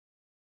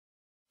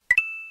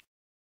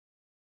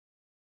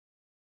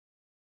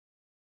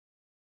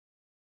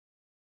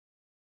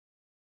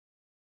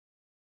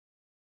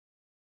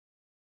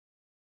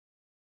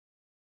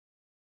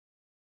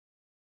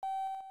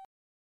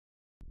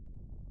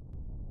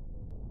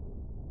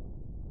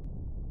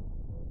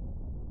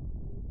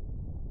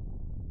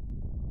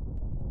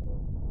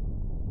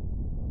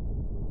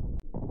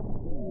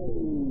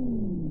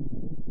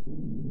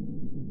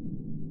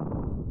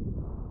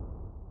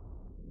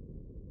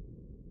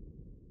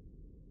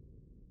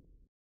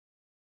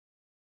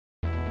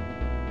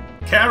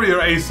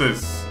Carrier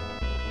aces!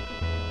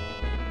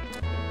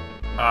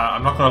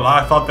 I'm not gonna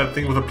lie, I thought that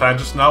thing with the plan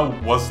just now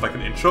was like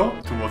an intro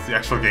towards the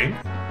actual game.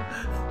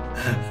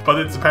 But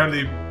it's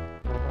apparently...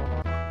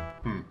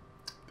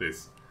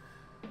 this.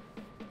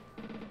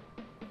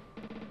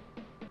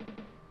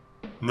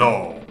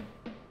 No.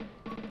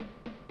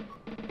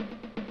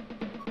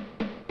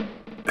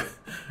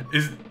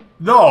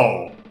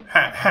 No!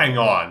 Hang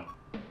on.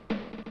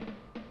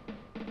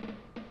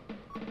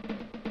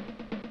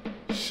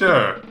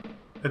 Sure.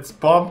 It's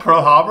bomb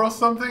Pearl Harbor or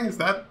something? Is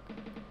that...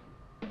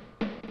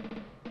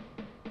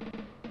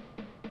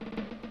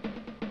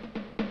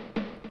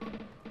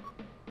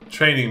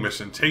 Training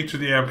mission. Take to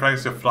the air and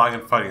practice your flying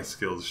and fighting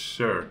skills.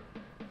 Sure.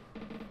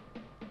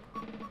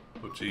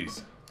 Oh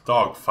jeez.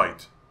 Dog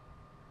fight.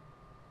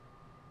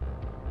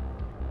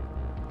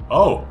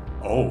 Oh.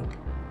 Oh.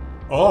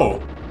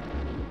 Oh.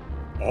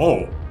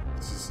 Oh.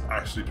 This is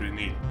actually pretty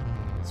neat.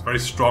 It's very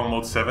strong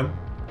mode 7.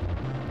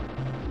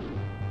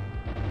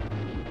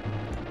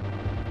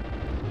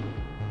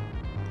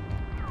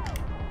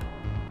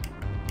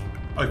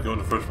 I can go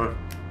into first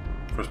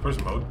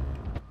person mode.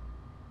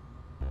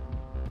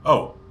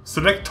 Oh.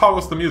 Select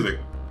toggles the music.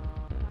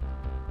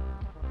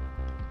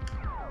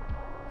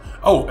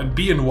 Oh, and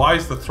B and Y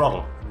is the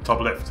throttle.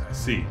 Top left, I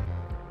see.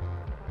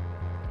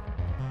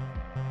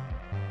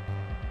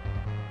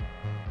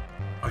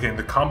 Okay, and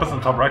the compass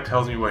on top right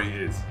tells me where he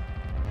is.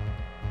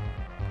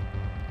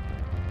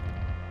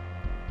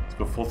 Let's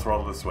go full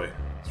throttle this way.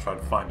 Let's try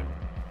to find him.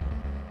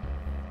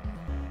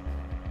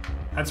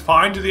 Let's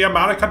find the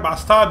American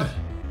bastard!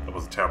 That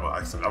was a terrible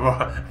accent.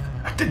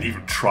 I didn't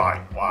even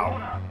try.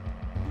 Wow.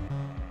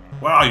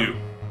 Where are you?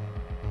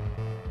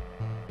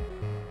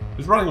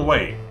 He's running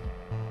away.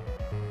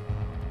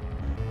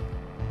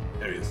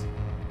 There he is.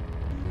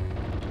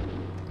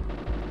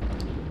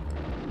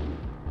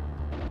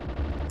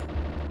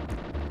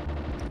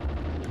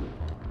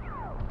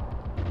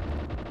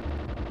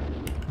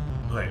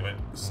 Wait,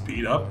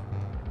 speed up.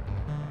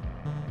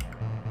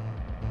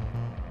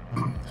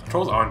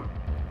 Controls aren't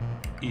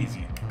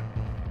easy.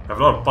 I have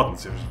a lot of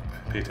buttons here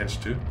to pay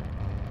attention to.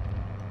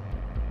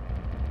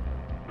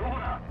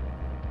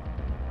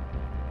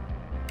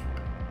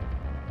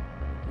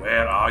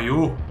 Where are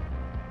you?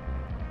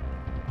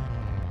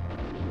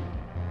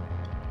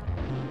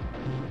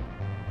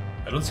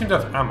 I don't seem to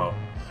have ammo.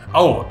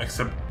 Oh,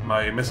 except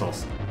my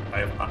missiles.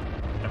 I'm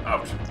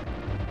out.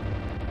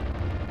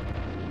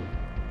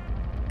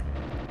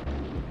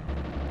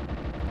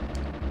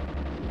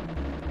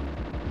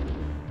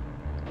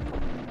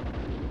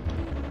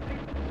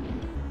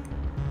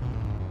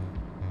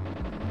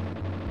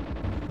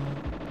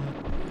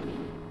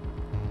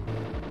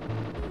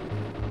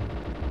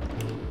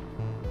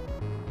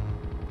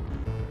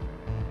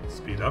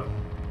 Speed up.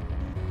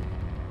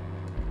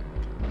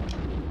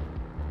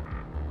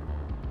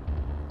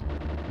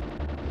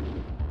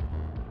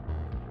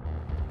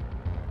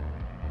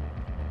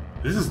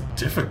 This is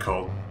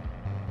difficult.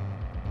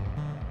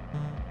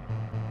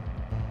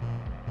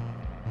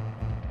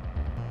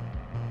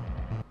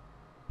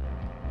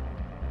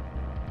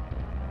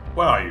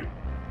 Where are you?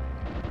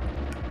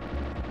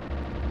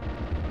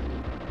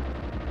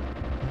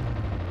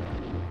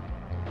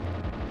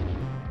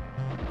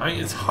 I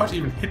mean, it's hard to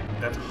even hit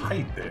that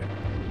height there.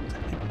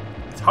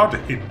 It's hard to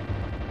hit.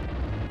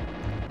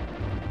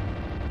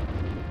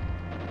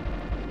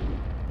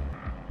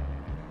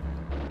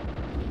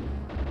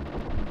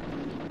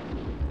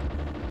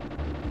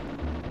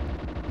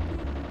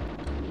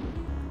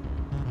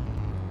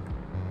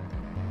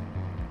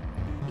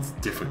 It's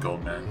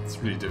difficult, man. It's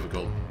really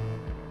difficult.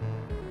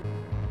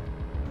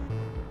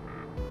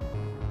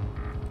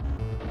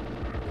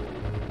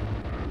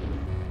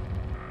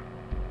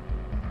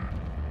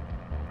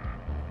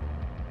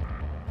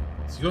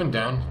 Going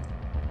down.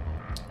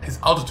 His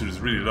altitude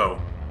is really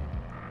low.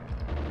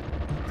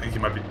 I think he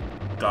might be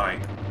dying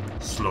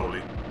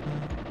slowly.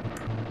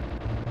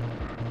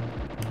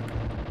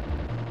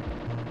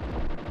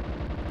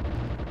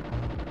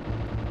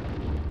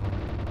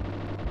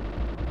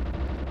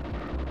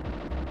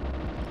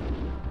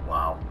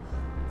 Wow.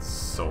 It's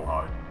so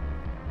hard.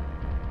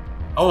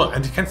 Oh,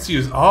 and he can't see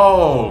his...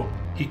 Oh!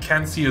 He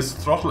can't see his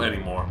throttle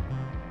anymore.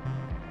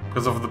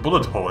 Because of the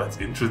bullet hole. That's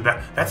interesting.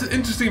 That's an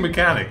interesting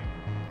mechanic.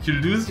 You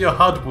lose your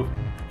HUD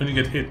when you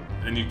get hit,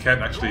 and you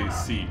can't actually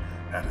see.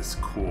 That is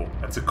cool.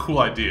 That's a cool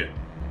idea.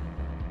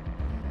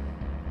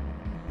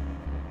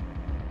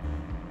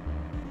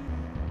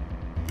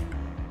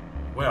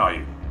 Where are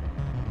you?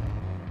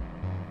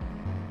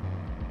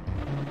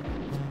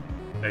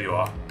 There you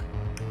are.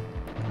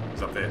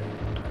 He's up there.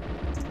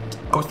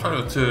 I was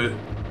trying to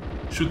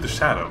shoot the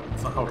shadow.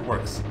 That's not how it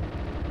works.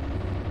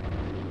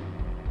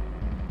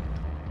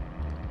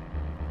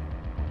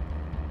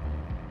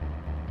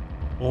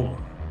 Oh.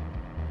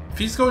 If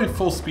he's going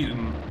full speed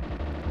in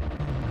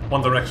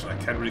one direction, I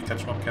can't really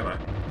catch him up, can I?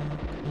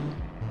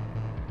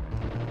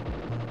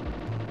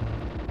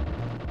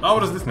 Oh,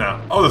 what is this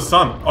now? Oh, the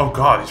sun! Oh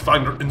god, he's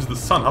flying into the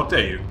sun, how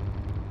dare you!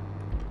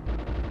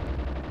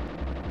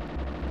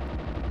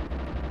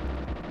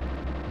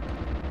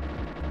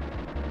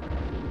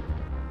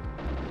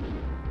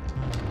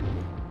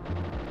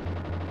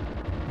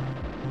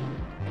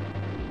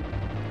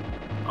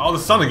 Oh, the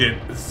sun again.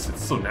 It's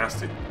so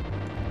nasty.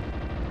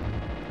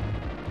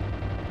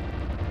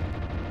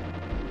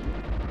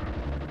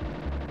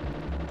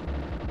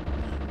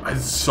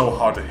 It's so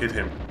hard to hit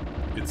him.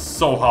 It's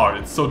so hard.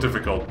 It's so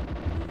difficult.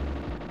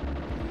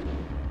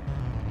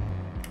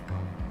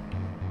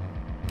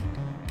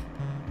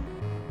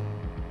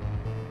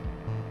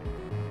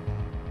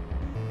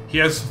 He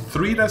has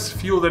 3 less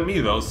fuel than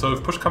me though, so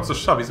if push comes to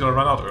shove, he's gonna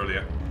run out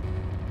earlier.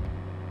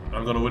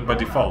 I'm gonna win by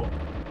default.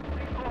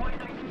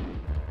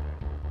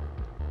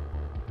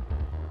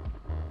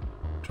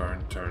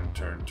 Turn, turn,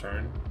 turn,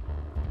 turn.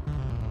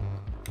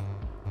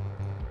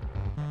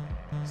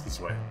 It's this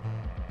way.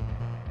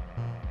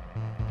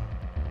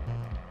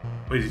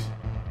 Wait, he's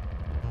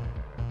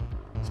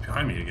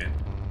behind me again.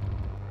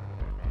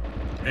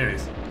 There he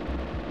is.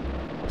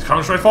 He's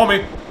coming straight for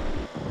me!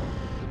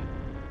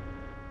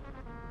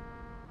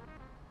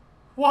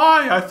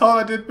 Why? I thought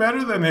I did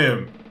better than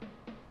him.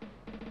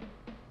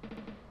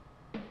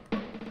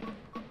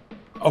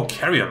 Oh,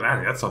 carry a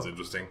landing. That sounds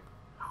interesting.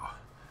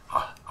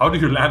 How do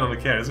you land on a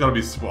carry? It's gonna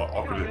be super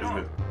awkward, isn't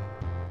it?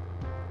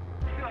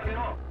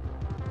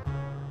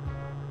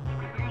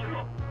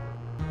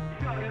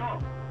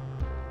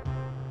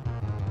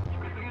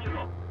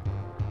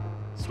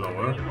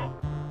 Slower.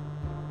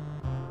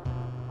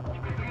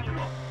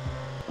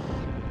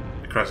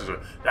 It crashes.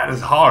 That is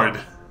hard.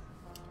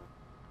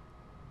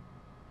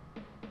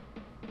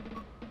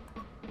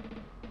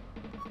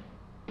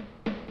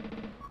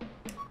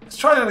 Let's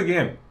try that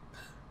again.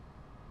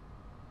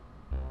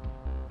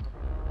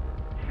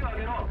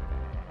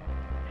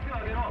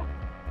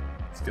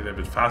 Let's get a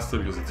bit faster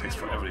because it takes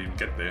forever to even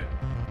get there.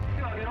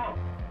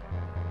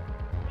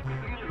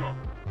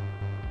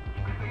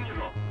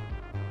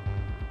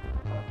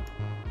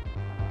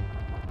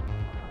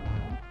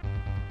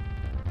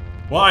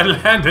 Well, I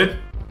landed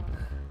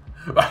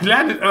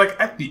like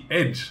at the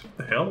edge. What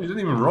the hell? You didn't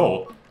even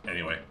roll.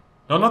 Anyway.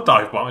 No, not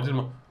dive bomb. I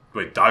didn't.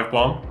 Wait, dive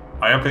bomb?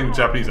 I am playing the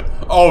Japanese.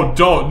 Oh,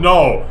 don't.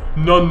 No.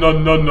 No, no,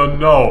 no, no,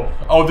 no.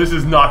 Oh, this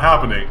is not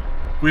happening.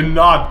 We're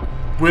not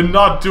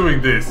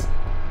doing this.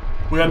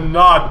 We are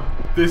not.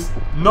 This.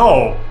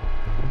 No.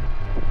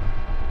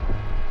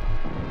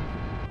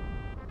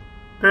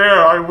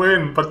 There, I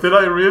win. But did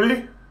I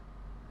really?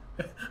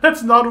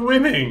 That's not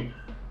winning.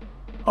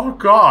 Oh,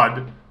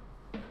 God.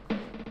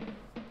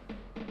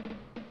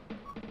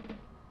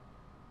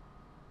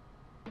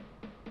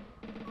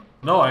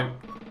 No, I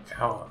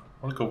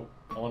want to go.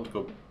 I want to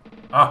go.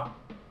 Ah.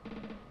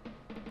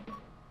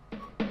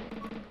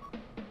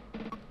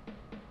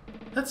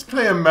 Let's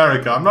play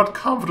America. I'm not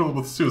comfortable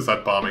with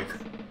suicide bombing.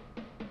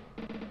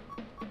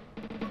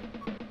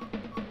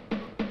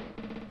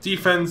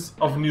 Defense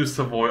of New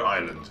Savoy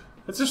Island.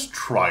 Let's just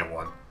try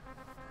one.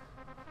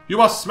 You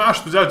must smash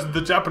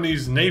the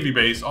Japanese Navy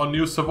base on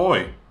New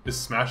Savoy. Is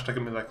smashed like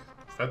is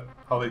that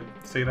how they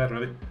say that,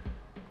 really?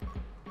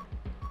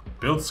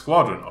 Build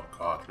squadron. Oh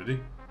God, really?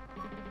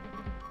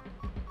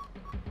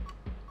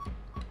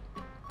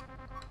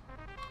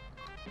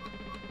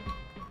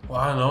 Well,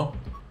 I don't know.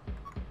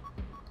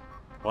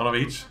 One of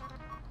each.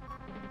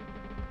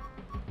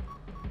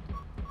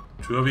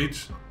 2 of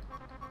each.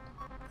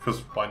 Because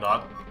why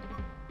not?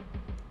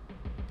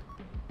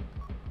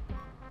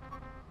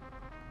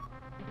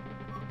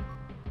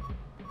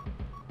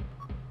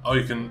 Oh,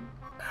 you can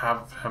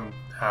have him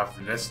have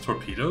less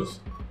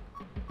torpedoes?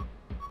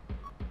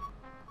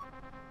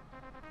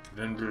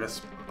 Then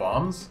less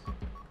bombs?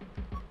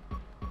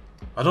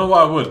 I don't know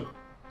why I would.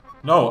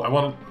 No, I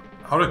want.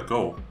 How did it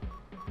go?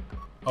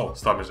 Oh,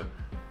 stop mission.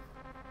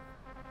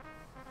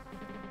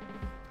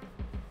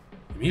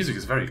 The music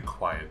is very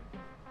quiet.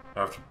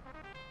 I have to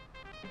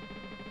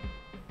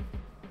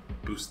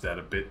boost that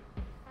a bit.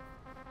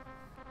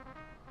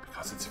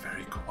 Because it's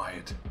very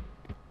quiet.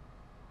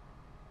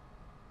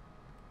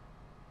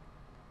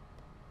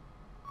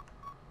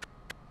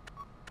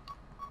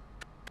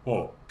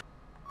 Whoa.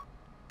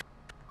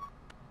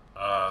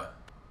 I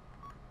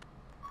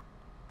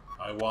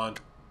want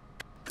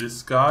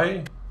this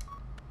guy.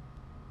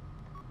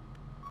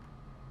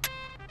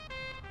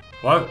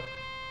 What?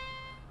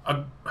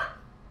 I'm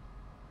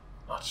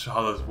not sure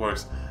how this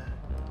works.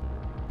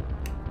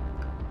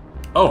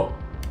 Oh!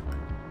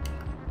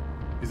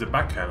 He's a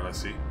backcannon, I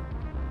see.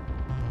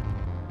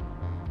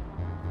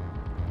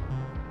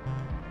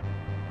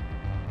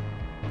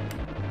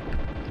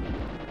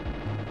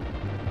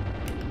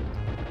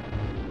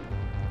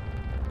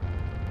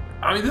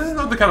 I mean, this is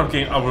not the kind of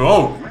game.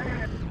 Oh!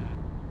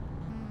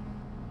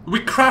 We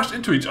crashed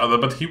into each other,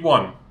 but he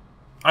won.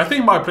 I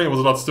think my plane was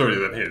a lot sturdier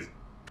than his.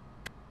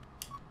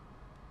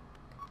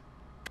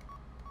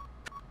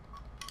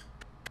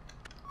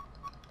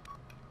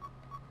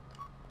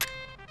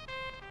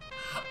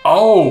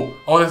 Oh!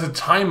 Oh, there's a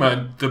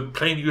timer. The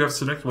plane you have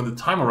selected, when the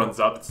timer runs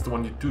out, it's the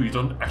one you do. You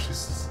don't actually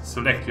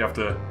select, you have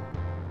to...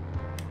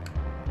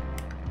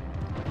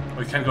 Oh,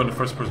 you can't go in the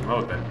first person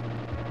mode then.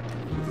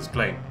 With this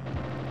plane.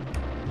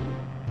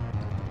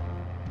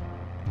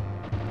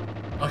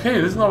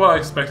 Okay, this is not what I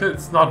expected.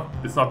 It's not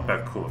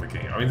that cool of a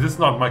game. I mean, this is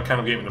not my kind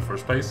of game in the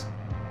first place.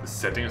 The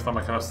setting is not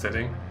my kind of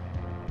setting.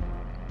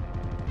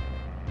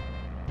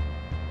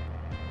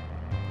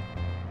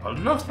 But it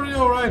looks pretty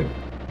alright.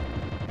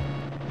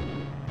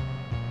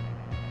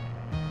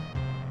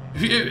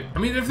 I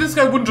mean, if this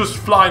guy wouldn't just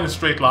fly in a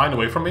straight line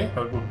away from me,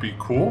 that would be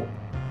cool.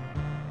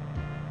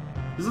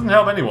 This doesn't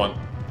help anyone.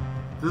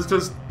 This is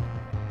just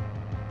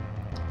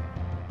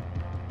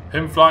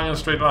him flying in a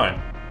straight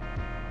line.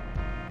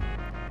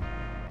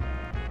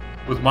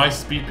 With my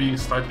speed being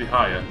slightly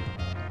higher.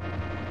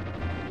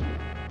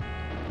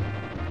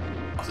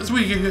 This is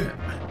where you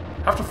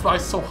have to fly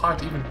so hard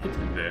to even hit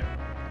him there.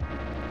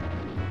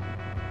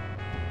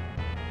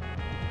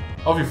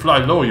 Oh, if you fly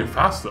low, you're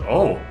faster.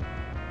 Oh.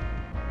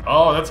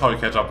 Oh, that's how you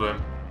catch up to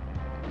him.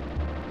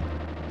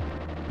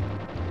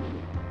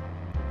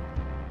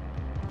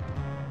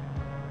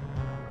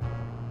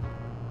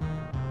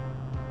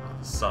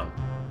 The sun.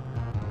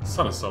 The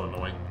sun is so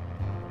annoying.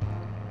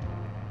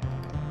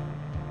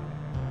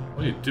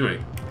 What are you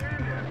doing?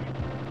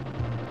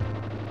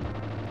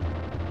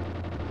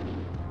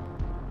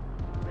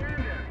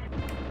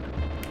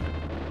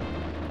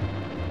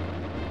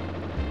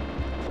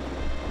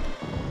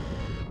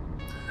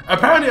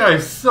 Apparently I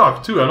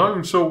suck too, I'm not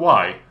even sure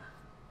why.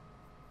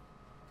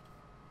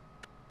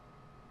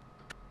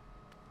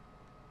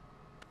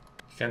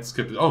 You can't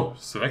skip it. Oh,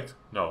 select?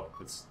 No,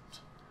 it's...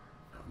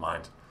 Never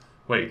mind.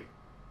 Wait.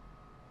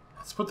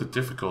 Let's put the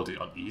difficulty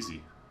on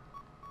easy.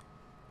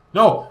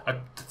 No!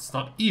 It's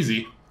not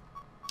easy.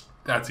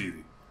 That's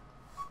easy.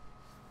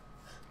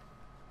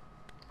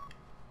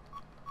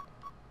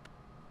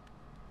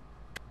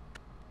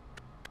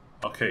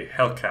 Okay,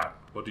 Hellcat,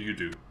 what do you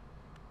do?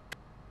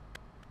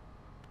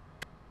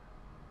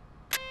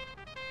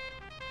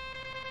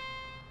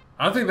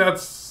 I don't think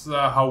that's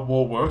how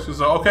war works.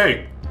 It's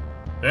okay,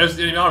 there's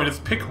the enemy army. Let's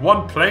pick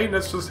one plane.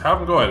 Let's just have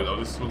them go at it. Oh,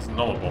 this one's a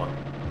normal one.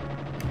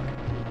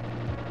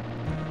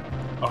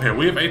 Okay,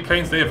 we have 8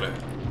 planes. They have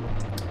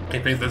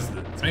 8 planes.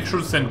 Let's make sure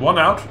to send one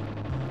out,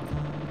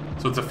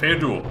 so it's a fair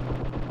duel.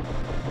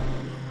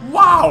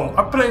 Wow!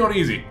 I'm playing on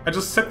easy. I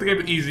just set the game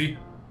to easy.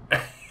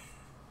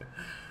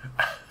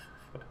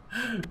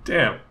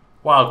 Damn,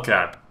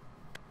 Wildcat.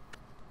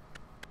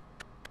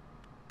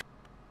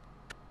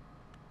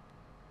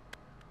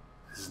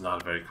 This is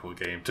not a very cool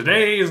game.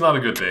 Today is not a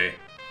good day.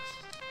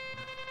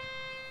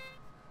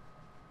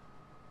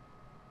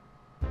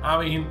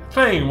 I mean,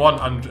 playing one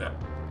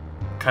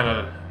kind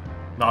of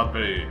not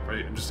very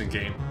interesting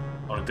game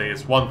on a day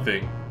is one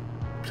thing.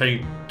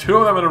 Playing 2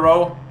 of them in a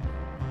row,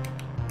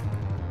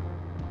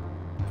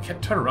 I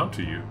can't turn around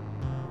to you.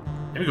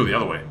 Let me go the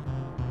other way.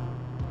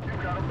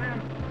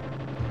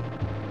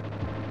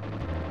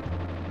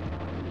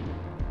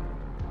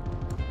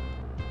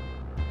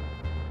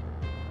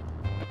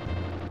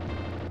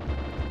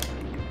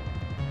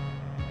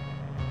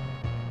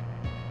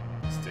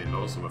 Stay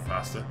low so we're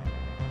faster.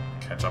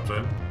 Catch up to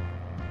him.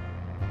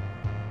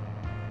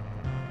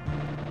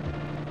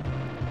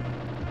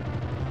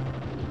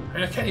 I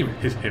mean, I can't even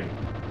hit him.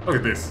 Look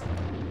at this.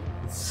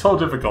 It's so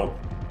difficult.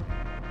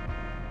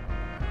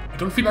 I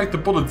don't feel like the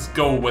bullets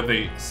go where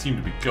they seem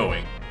to be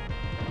going.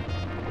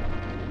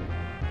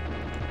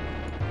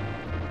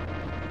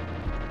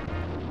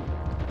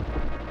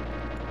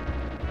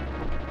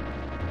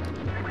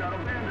 You've got a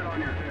bandit on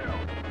your tail.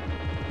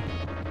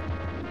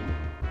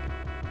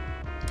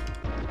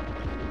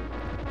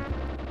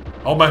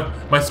 Oh,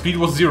 my speed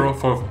was 0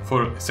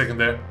 for a second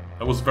there.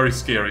 That was very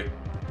scary.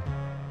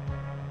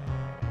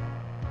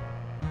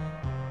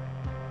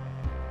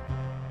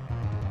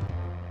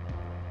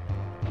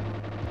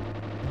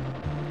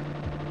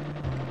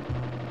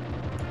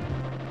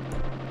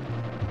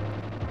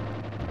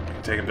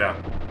 Take him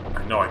down.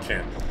 I know I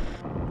can.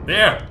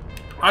 There!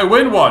 I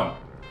win one!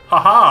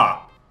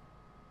 Haha!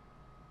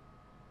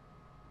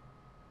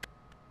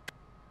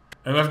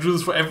 And I have to do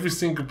this for every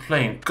single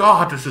plane.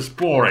 God, this is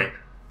boring.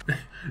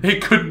 They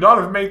could not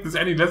have made this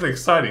any less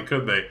exciting,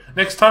 could they?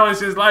 Next time I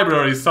see his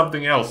library is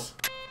something else.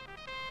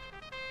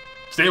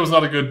 Today was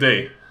not a good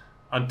day.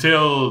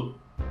 Until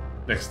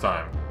next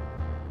time.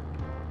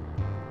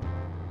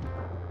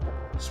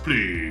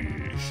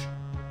 Splish.